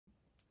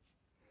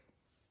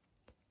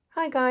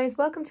Hi guys,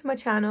 welcome to my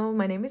channel.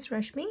 My name is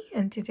Rashmi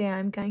and today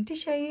I'm going to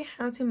show you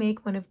how to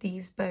make one of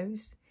these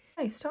bows.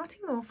 Okay,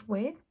 starting off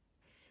with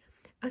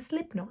a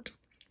slip knot.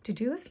 To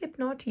do a slip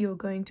knot, you're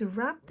going to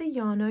wrap the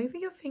yarn over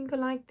your finger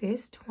like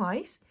this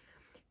twice,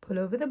 pull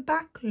over the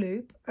back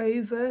loop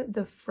over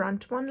the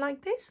front one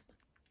like this,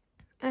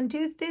 and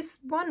do this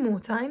one more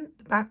time,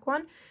 the back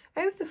one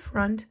over the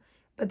front,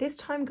 but this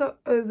time go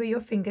over your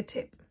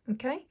fingertip,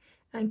 okay,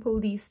 and pull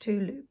these two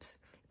loops.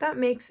 That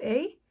makes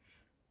a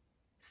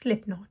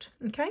slip knot.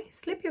 Okay,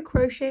 slip your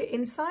crochet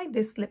inside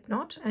this slip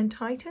knot and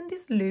tighten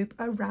this loop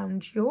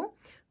around your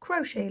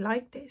crochet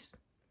like this.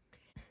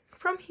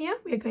 From here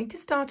we're going to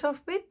start off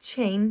with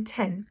chain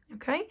 10.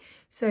 Okay,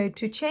 so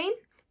to chain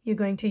you're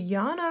going to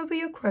yarn over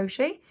your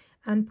crochet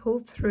and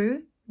pull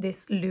through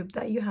this loop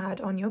that you had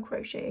on your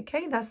crochet.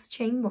 Okay, that's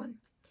chain 1.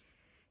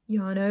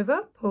 Yarn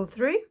over, pull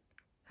through,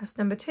 that's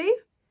number 2.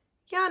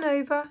 Yarn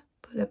over,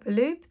 pull up a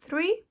loop,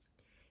 3.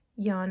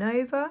 Yarn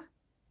over,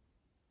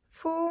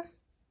 4,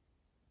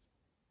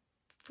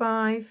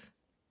 5,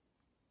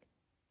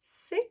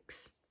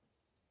 6,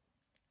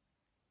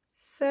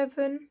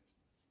 7,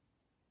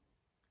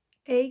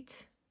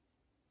 8,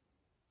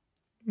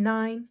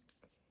 9,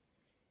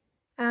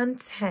 and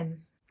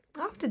 10.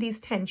 After these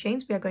 10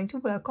 chains, we are going to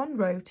work on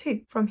row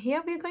 2. From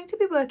here, we are going to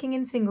be working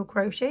in single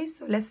crochets,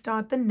 so let's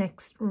start the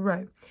next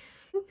row.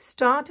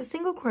 Start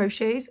single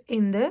crochets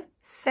in the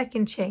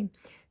second chain.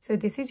 So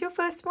this is your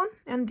first one,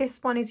 and this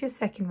one is your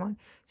second one.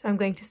 So I'm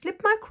going to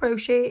slip my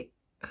crochet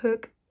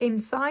hook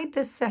inside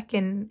the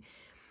second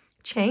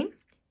chain,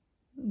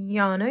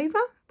 yarn over,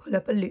 pull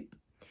up a loop.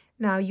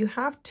 Now you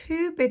have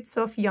 2 bits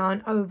of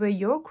yarn over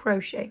your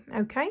crochet.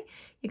 Okay,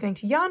 you're going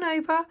to yarn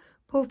over,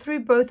 pull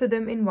through both of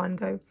them in one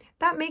go.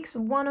 That makes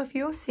one of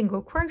your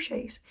single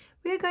crochets.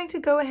 We are going to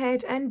go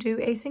ahead and do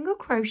a single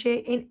crochet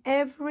in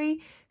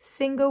every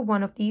single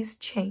one of these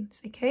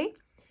chains. Okay,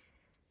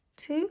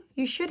 2,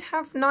 you should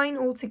have 9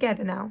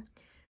 altogether now.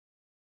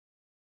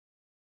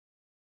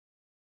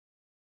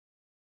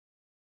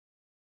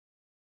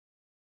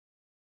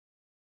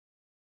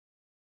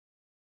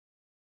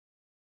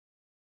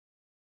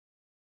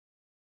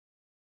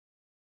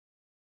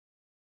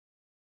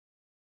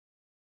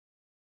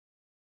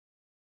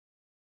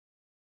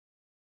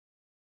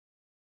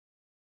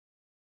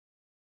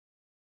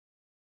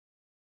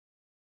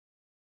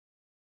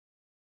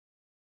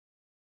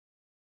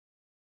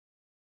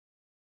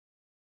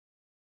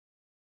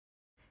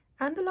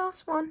 And the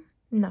last one,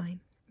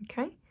 9.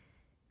 Okay,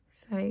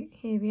 so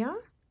here we are.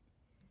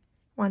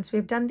 Once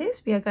we've done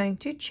this, we are going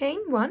to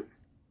chain 1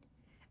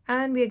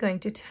 and we are going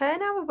to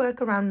turn our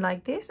work around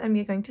like this, and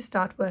we're going to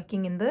start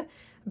working in the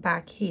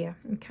back here.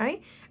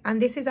 Okay,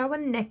 and this is our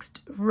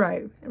next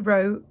row,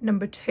 row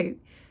number 2.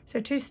 So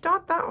to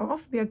start that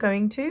off, we are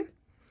going to,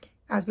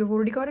 as we've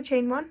already got a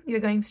chain 1, you're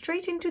going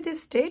straight into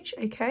this stitch.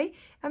 Okay,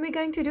 and we're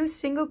going to do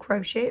single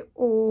crochet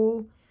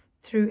all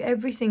through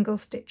every single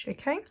stitch.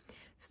 Okay,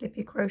 slip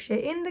your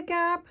crochet in the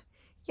gap,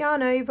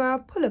 yarn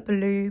over, pull up a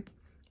loop,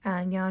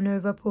 and yarn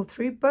over, pull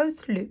through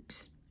both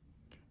loops.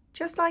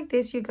 Just like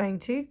this, you're going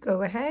to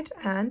go ahead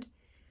and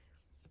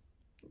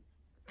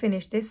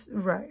finish this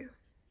row.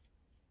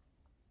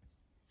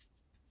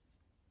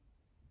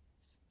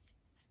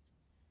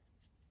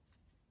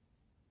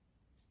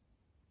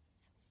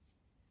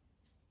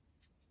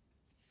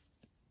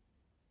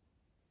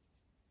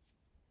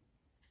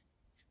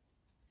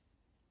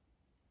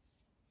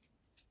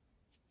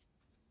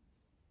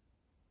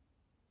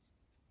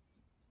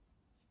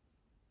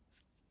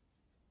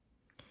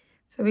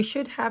 So we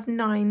should have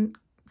 9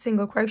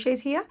 single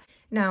crochets here.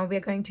 Now we're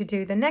going to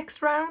do the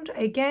next round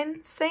again,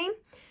 same.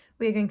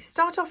 We're going to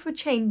start off with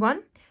chain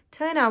 1,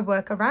 turn our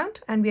work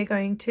around, and we're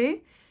going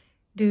to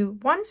do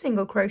 1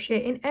 single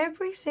crochet in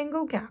every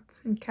single gap.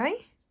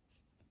 Okay,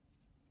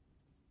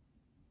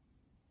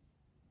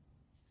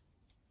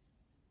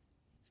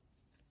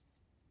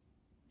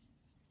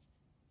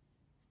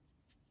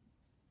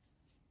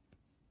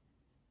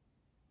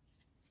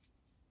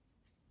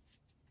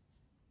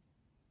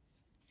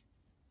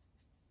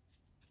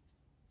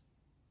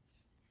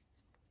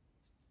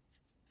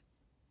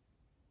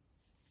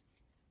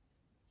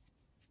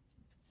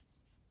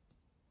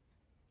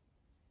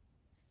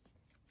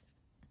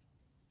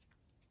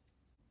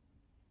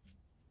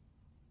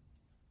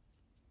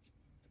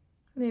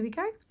 there we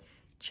go.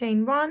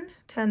 Chain 1,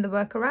 turn the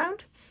work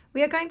around.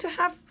 We are going to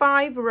have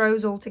 5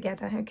 rows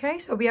altogether. Okay,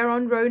 so we are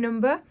on row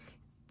number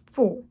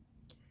 4.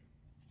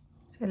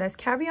 So let's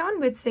carry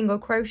on with single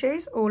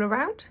crochets all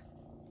around.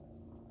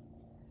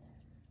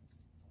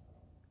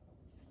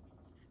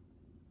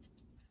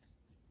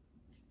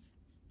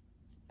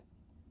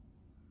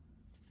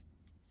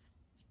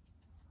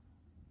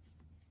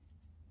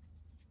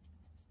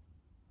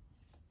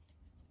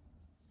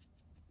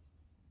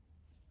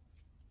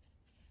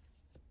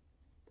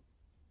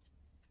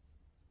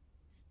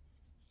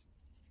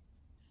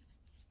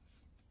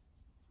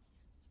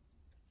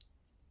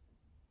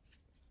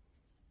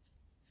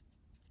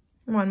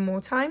 One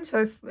more time,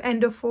 so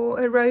end of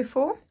row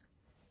 4.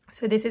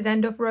 So this is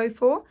end of row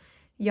 4,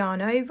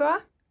 yarn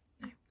over,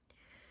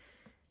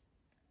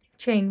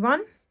 chain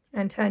 1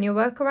 and turn your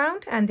work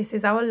around, and this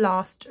is our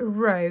last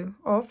row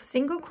of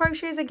single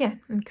crochets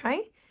again.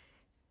 Okay,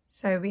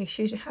 so we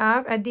should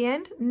have at the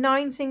end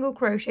 9 single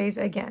crochets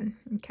again.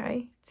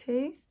 Okay,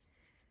 2,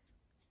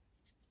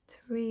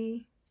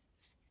 3,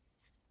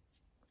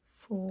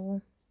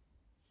 4,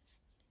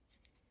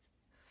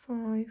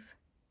 5,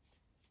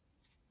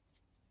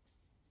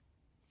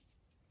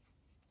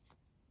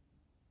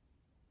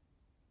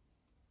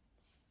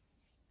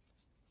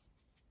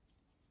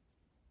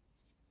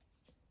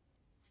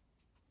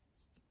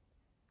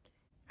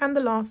 'and the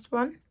last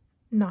one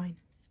 9.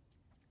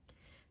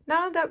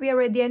 Now that we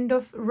are at the end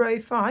of row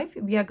 5,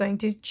 we are going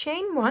to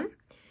chain 1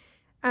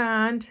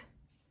 and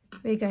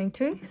we're going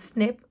to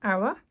snip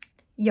our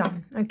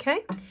yarn.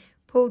 Okay,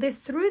 pull this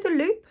through the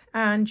loop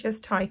and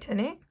just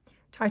tighten it,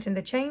 tighten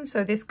the chain,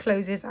 so this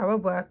closes our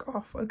work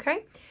off.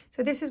 Okay,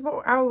 so this is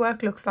what our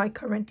work looks like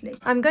currently.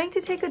 I'm going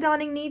to take a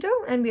darning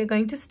needle and we are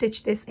going to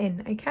stitch this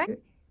in. Okay,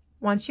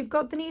 once you've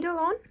got the needle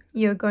on,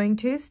 you're going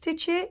to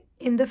stitch it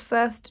in the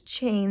first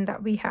chain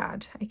that we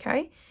had.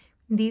 Okay,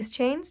 these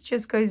chains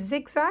just go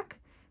zigzag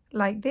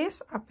like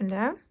this, up and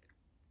down.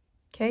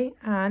 Okay,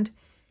 and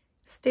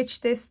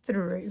stitch this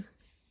through.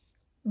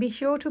 Be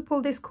sure to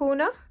pull this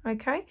corner,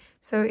 okay,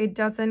 so it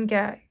doesn't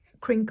get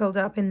crinkled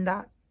up in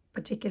that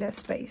particular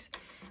space.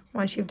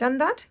 Once you've done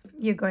that,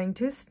 you're going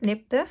to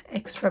snip the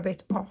extra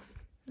bit off.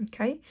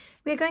 Okay,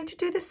 we're going to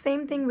do the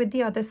same thing with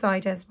the other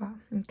side as well.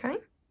 Okay,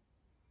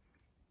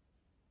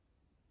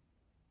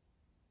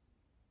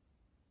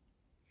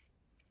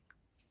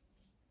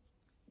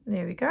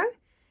 there we go.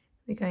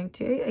 We're going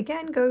to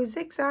again go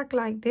zigzag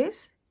like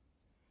this.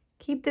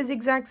 Keep the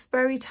zigzags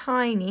very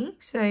tiny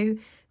so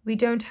we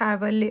don't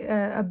have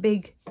a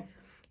big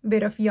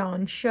bit of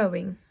yarn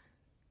showing,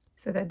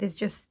 so that this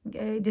just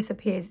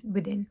disappears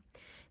within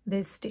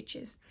the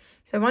stitches.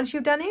 So once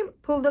you've done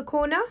it, pull the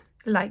corner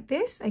like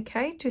this,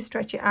 okay, to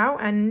stretch it out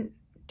and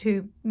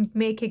to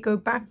make it go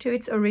back to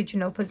its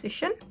original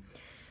position.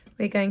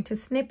 We're going to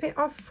snip it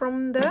off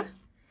from the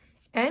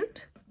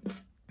end,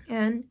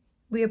 and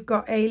we have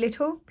got a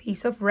little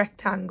piece of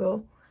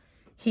rectangle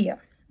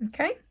here.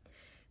 Okay,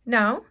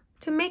 now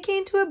to make it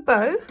into a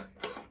bow,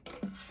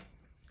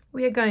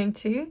 we are going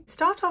to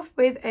start off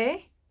with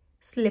a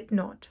slip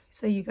knot.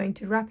 So you're going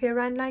to wrap it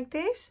around like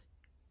this.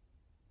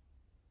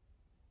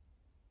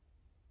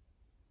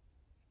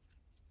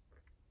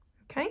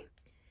 Okay,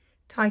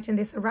 tighten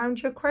this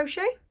around your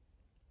crochet.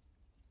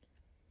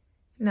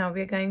 Now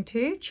we're going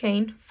to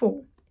chain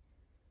 4.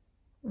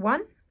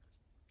 1,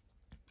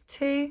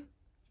 2,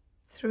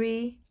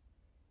 3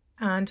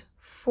 and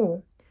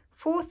 4.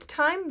 Fourth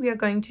time we are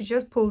going to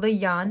just pull the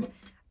yarn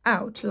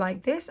out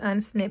like this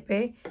and snip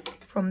it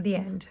from the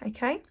end.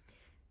 Okay,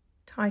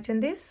 tighten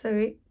this so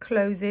it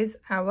closes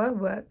our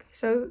work.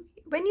 So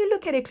when you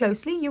look at it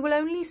closely, you will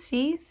only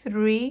see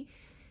 3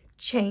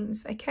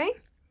 chains. Okay,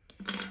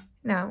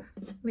 now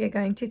we are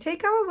going to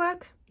take our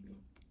work,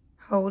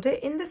 hold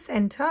it in the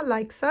center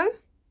like so,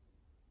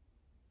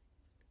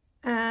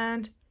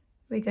 and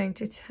we're going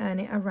to turn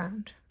it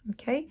around.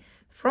 Okay,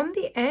 from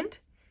the end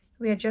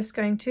we are just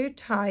going to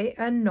tie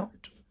a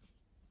knot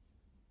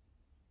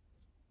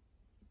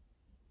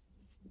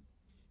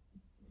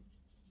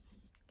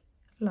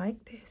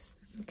like this.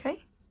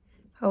 Okay,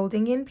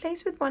 holding in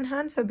place with one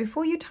hand. So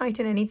before you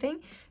tighten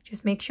anything,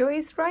 just make sure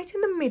it's right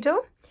in the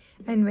middle,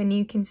 and when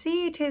you can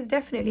see it is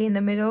definitely in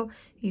the middle,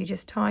 you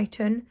just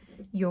tighten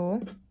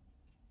your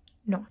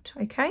knot.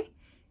 Okay,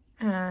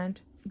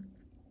 and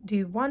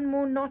do one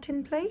more knot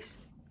in place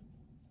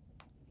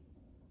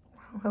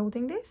while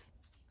holding this.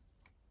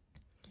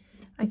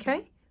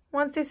 Okay,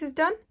 once this is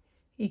done,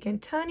 you can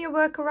turn your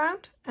work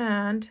around,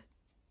 and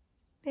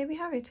there we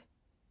have it.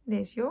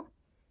 There's your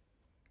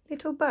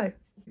little bow.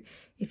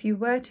 If you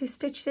were to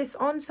stitch this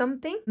on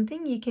something,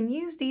 you can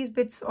use these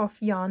bits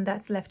of yarn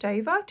that's left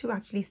over to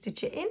actually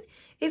stitch it in.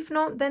 If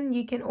not, then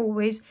you can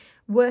always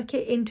work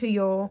it into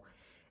your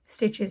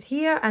stitches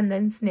here and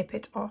then snip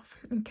it off.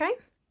 Okay,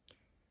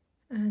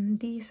 and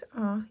these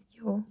are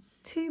your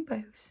 2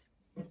 bows.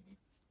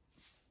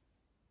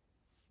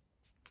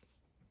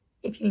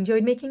 If you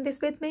enjoyed making this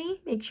with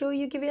me, make sure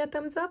you give it a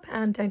thumbs up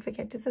and don't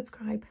forget to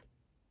subscribe.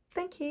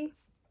 Thank you.